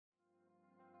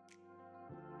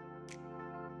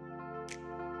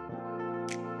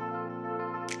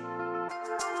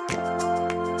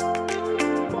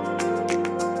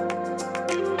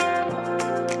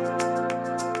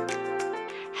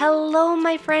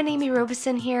my friend Amy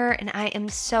Robeson here, and I am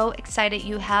so excited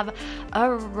you have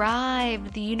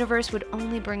arrived. The universe would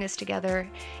only bring us together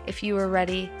if you were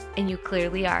ready, and you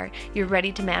clearly are. You're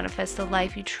ready to manifest the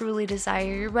life you truly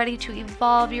desire. You're ready to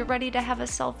evolve. You're ready to have a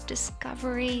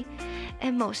self-discovery.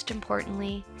 And most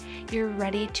importantly, you're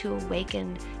ready to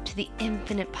awaken to the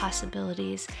infinite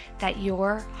possibilities that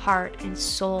your heart and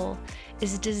soul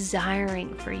is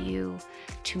desiring for you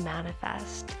to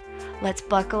manifest. Let's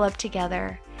buckle up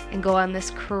together and go on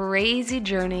this crazy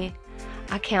journey.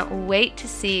 I can't wait to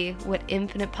see what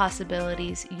infinite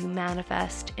possibilities you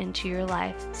manifest into your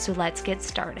life. So let's get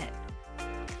started.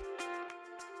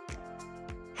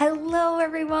 Hello,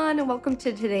 everyone, and welcome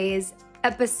to today's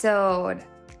episode.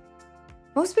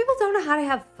 Most people don't know how to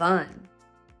have fun.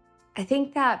 I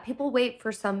think that people wait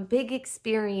for some big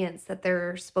experience that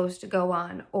they're supposed to go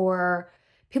on, or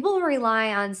people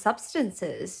rely on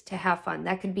substances to have fun.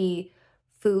 That could be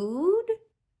food,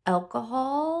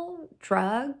 alcohol,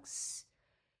 drugs.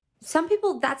 Some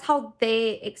people, that's how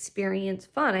they experience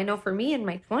fun. I know for me in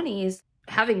my 20s,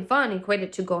 having fun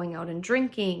equated to going out and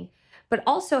drinking, but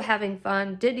also having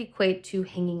fun did equate to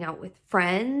hanging out with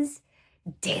friends,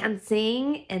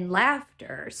 dancing, and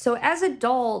laughter. So as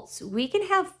adults, we can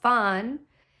have fun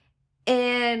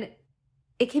and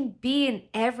it can be an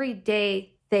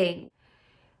everyday thing.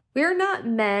 We're not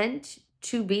meant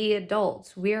to be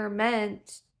adults. We are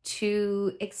meant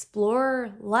to explore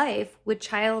life with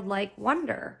childlike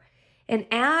wonder. And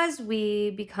as we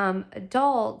become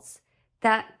adults,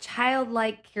 that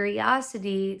childlike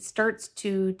curiosity starts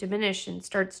to diminish and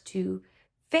starts to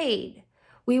fade.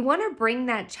 We want to bring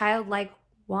that childlike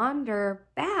wonder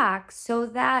back so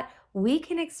that we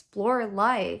can explore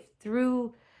life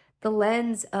through the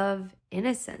lens of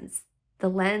innocence, the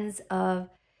lens of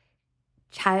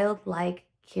childlike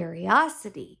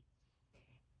curiosity.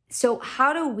 So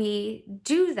how do we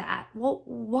do that? Well,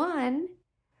 one,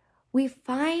 we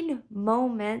find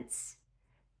moments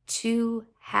to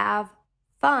have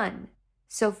fun.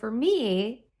 So for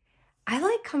me, I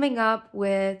like coming up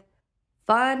with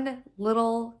fun,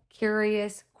 little,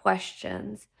 curious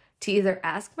questions to either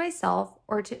ask myself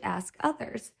or to ask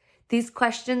others. These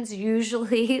questions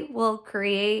usually will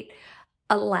create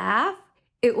a laugh.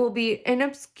 It will be an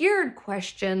obscured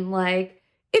question like,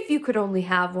 if you could only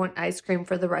have one ice cream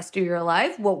for the rest of your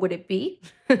life, what would it be?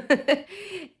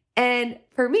 And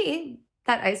for me,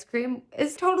 that ice cream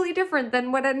is totally different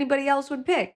than what anybody else would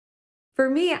pick. For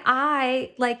me,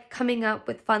 I like coming up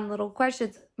with fun little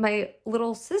questions. My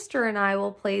little sister and I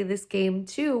will play this game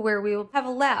too, where we will have a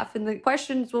laugh. And the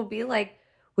questions will be like,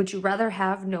 would you rather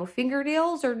have no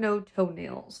fingernails or no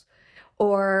toenails?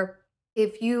 Or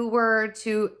if you were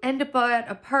to end up at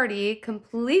a party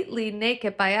completely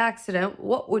naked by accident,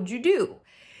 what would you do?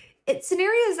 It's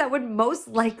scenarios that would most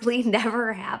likely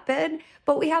never happen,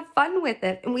 but we have fun with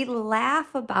it and we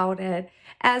laugh about it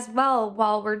as well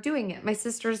while we're doing it. My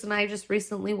sisters and I just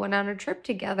recently went on a trip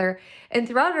together, and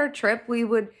throughout our trip, we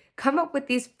would come up with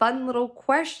these fun little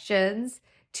questions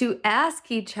to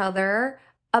ask each other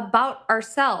about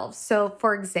ourselves. So,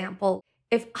 for example,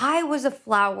 if I was a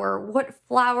flower, what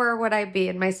flower would I be?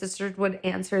 And my sisters would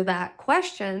answer that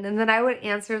question, and then I would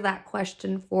answer that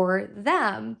question for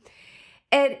them.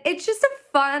 And it's just a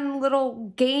fun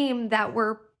little game that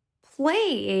we're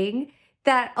playing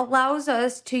that allows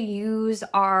us to use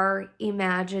our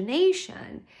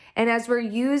imagination. And as we're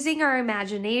using our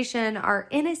imagination, our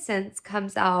innocence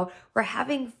comes out. We're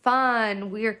having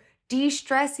fun. We're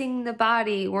de-stressing the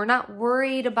body. We're not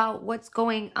worried about what's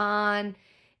going on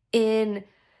in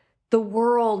the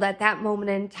world at that moment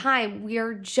in time. We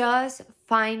are just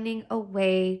finding a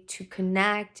way to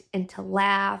connect and to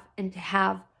laugh and to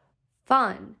have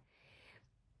fun.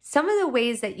 Some of the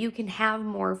ways that you can have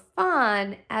more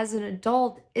fun as an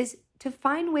adult is to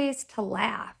find ways to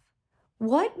laugh.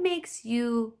 What makes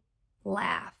you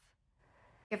laugh?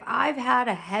 If I've had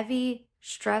a heavy,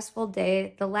 stressful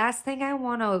day, the last thing I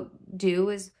want to do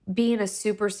is be in a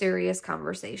super serious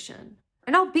conversation.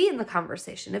 And I'll be in the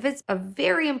conversation. If it's a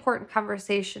very important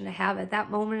conversation to have at that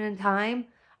moment in time,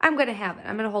 I'm going to have it.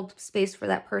 I'm going to hold space for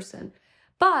that person.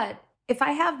 But if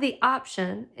I have the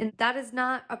option, and that is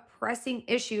not a pressing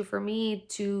issue for me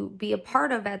to be a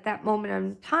part of at that moment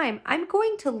in time, I'm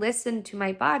going to listen to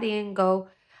my body and go,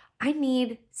 I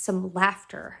need some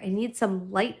laughter. I need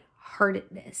some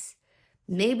lightheartedness.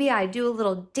 Maybe I do a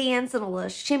little dance and a little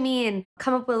shimmy and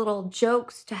come up with little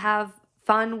jokes to have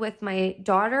fun with my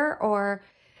daughter, or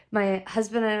my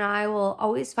husband and I will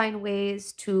always find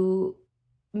ways to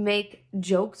make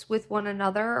jokes with one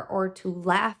another or to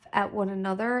laugh at one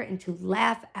another and to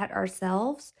laugh at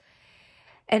ourselves.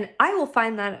 And I will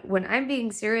find that when I'm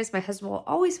being serious, my husband will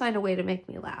always find a way to make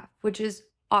me laugh, which is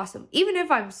awesome. Even if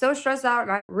I'm so stressed out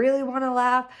and I really want to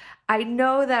laugh, I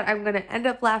know that I'm going to end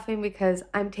up laughing because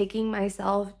I'm taking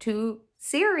myself too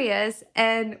serious.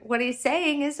 And what he's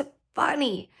saying is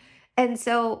funny. And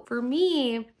so for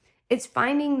me, it's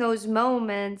finding those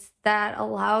moments that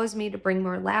allows me to bring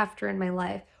more laughter in my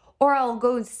life, or I'll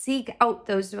go seek out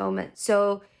those moments.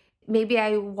 So maybe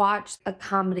I watch a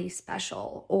comedy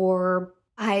special, or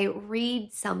I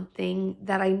read something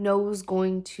that I know is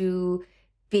going to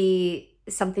be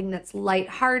something that's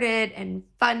lighthearted and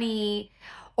funny,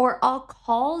 or I'll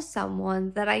call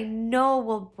someone that I know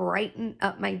will brighten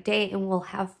up my day and will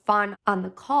have fun on the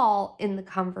call in the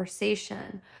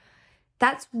conversation.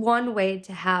 That's one way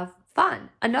to have fun.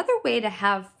 Another way to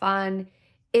have fun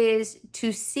is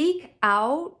to seek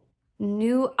out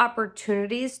new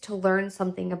opportunities to learn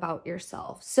something about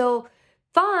yourself. So,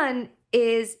 fun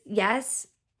is, yes,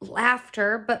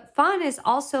 laughter, but fun is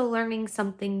also learning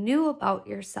something new about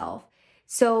yourself.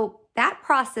 So, that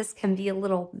process can be a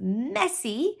little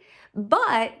messy,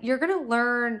 but you're going to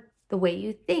learn the way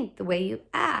you think, the way you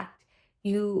act.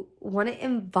 You want to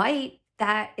invite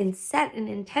that and set an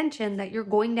intention that you're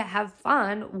going to have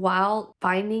fun while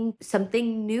finding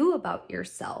something new about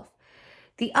yourself.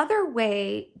 The other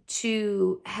way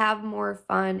to have more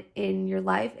fun in your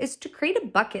life is to create a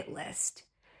bucket list.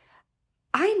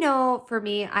 I know for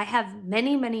me, I have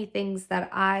many, many things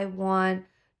that I want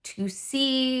to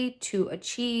see, to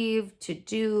achieve, to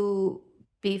do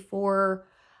before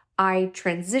I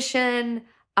transition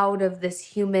out of this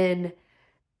human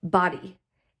body.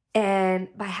 And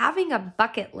by having a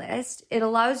bucket list, it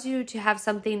allows you to have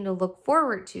something to look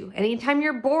forward to. Anytime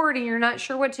you're bored and you're not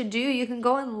sure what to do, you can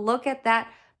go and look at that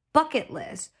bucket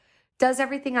list. Does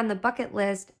everything on the bucket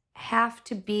list have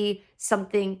to be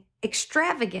something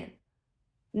extravagant?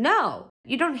 No,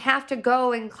 you don't have to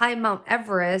go and climb Mount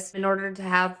Everest in order to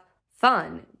have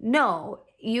fun. No,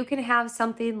 you can have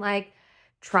something like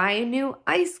try a new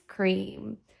ice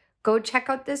cream, go check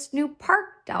out this new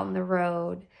park down the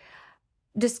road,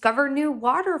 discover new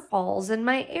waterfalls in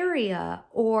my area,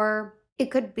 or it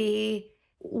could be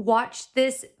watch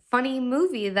this funny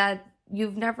movie that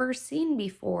you've never seen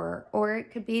before, or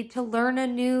it could be to learn a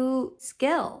new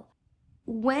skill.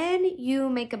 When you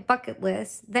make a bucket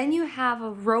list, then you have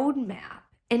a roadmap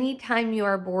anytime you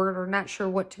are bored or not sure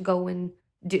what to go and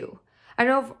do. I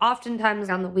know oftentimes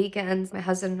on the weekends, my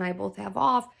husband and I both have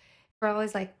off. We're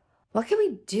always like, what can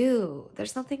we do?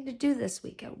 There's nothing to do this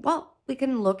weekend. Well, we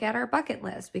can look at our bucket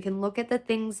list. We can look at the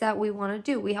things that we want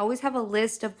to do. We always have a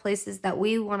list of places that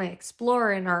we want to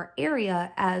explore in our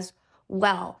area as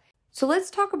well. So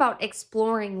let's talk about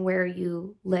exploring where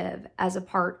you live as a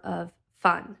part of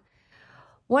fun.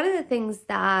 One of the things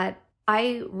that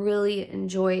I really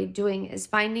enjoy doing is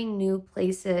finding new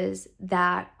places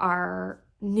that are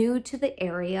new to the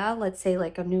area. Let's say,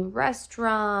 like a new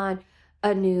restaurant,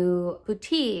 a new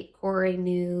boutique, or a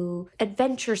new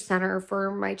adventure center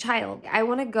for my child. I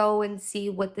want to go and see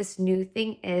what this new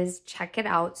thing is, check it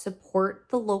out, support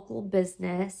the local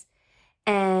business,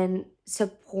 and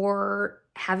support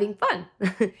having fun.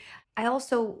 I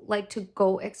also like to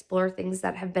go explore things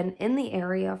that have been in the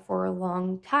area for a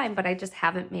long time, but I just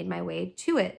haven't made my way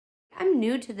to it. I'm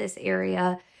new to this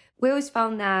area. We always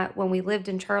found that when we lived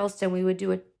in Charleston, we would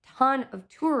do a ton of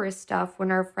tourist stuff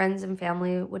when our friends and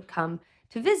family would come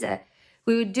to visit.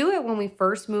 We would do it when we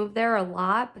first moved there a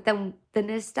lot, but then the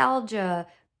nostalgia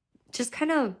just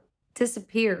kind of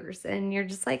disappears and you're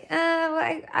just like,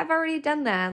 I've already done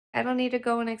that. I don't need to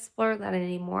go and explore that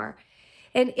anymore.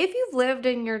 And if you've lived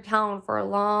in your town for a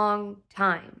long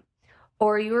time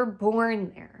or you were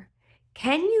born there,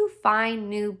 can you find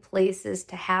new places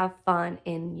to have fun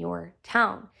in your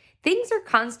town? Things are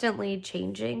constantly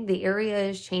changing. The area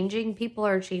is changing. People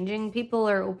are changing. People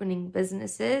are opening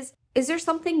businesses. Is there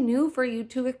something new for you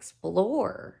to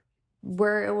explore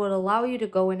where it would allow you to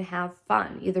go and have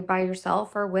fun, either by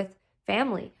yourself or with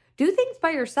family? Do things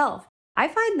by yourself. I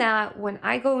find that when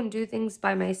I go and do things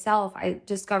by myself, I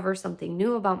discover something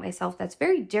new about myself that's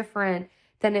very different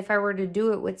than if I were to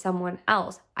do it with someone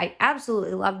else. I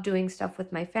absolutely love doing stuff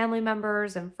with my family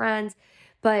members and friends,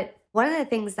 but one of the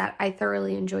things that I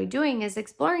thoroughly enjoy doing is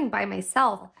exploring by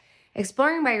myself.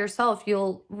 Exploring by yourself,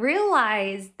 you'll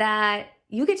realize that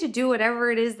you get to do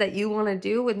whatever it is that you want to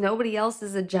do with nobody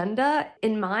else's agenda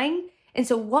in mind. And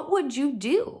so, what would you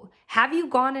do? Have you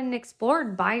gone and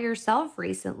explored by yourself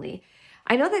recently?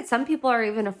 I know that some people are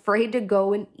even afraid to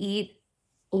go and eat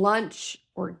lunch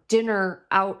or dinner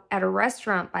out at a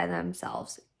restaurant by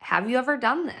themselves. Have you ever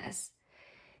done this?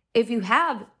 If you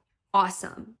have,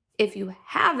 awesome. If you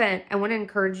haven't, I want to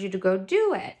encourage you to go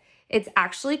do it. It's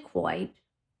actually quite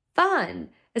fun,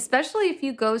 especially if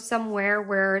you go somewhere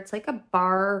where it's like a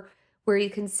bar where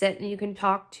you can sit and you can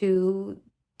talk to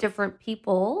different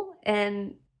people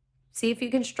and see if you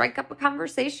can strike up a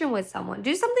conversation with someone.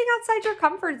 Do something outside your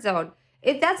comfort zone.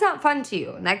 If that's not fun to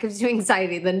you and that gives you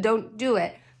anxiety, then don't do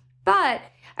it. But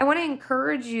I want to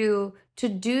encourage you to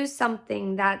do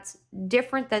something that's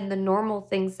different than the normal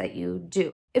things that you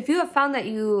do. If you have found that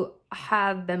you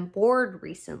have been bored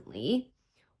recently,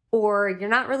 or you're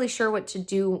not really sure what to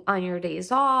do on your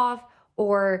days off,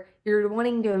 or you're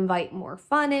wanting to invite more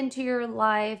fun into your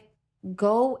life,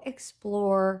 go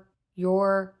explore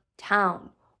your town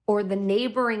or the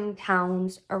neighboring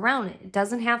towns around it. It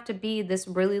doesn't have to be this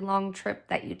really long trip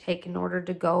that you take in order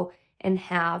to go and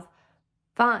have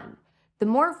fun. The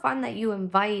more fun that you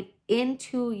invite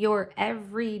into your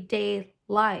everyday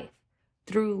life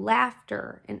through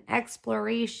laughter and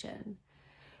exploration,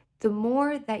 the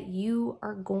more that you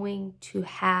are going to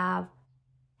have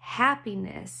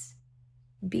happiness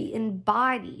be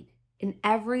embodied in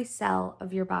every cell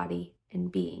of your body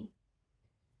and being.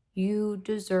 You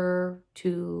deserve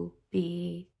to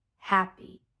be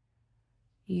happy.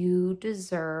 You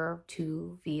deserve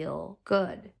to feel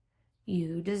good.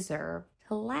 You deserve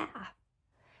to laugh.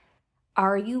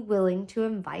 Are you willing to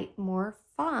invite more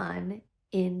fun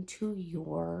into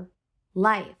your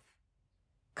life?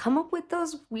 Come up with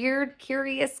those weird,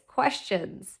 curious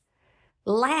questions.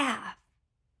 Laugh.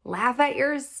 Laugh at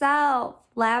yourself.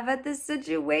 Laugh at the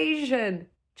situation.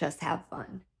 Just have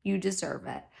fun. You deserve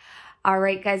it. All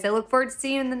right, guys, I look forward to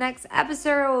seeing you in the next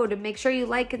episode. Make sure you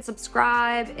like and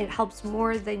subscribe. It helps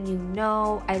more than you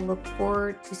know. I look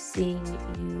forward to seeing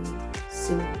you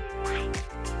soon. Bye.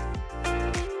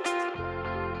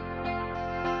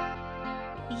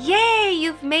 Yay,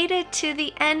 you've made it to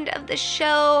the end of the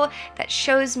show. That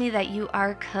shows me that you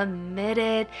are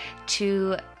committed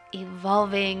to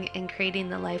evolving and creating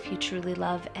the life you truly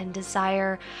love and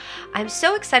desire. I'm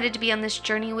so excited to be on this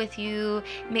journey with you.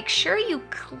 Make sure you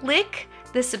click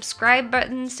the subscribe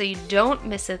button so you don't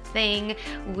miss a thing.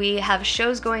 We have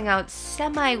shows going out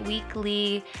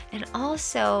semi-weekly, and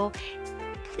also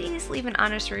please leave an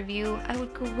honest review. I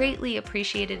would greatly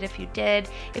appreciate it if you did.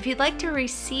 If you'd like to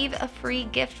receive a free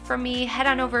gift from me, head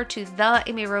on over to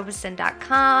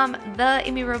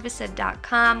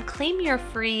theamyrobeson.com, claim your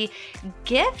free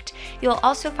gift. You'll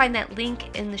also find that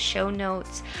link in the show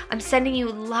notes. I'm sending you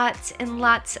lots and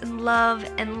lots of love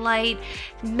and light.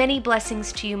 Many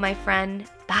blessings to you, my friend.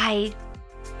 Bye.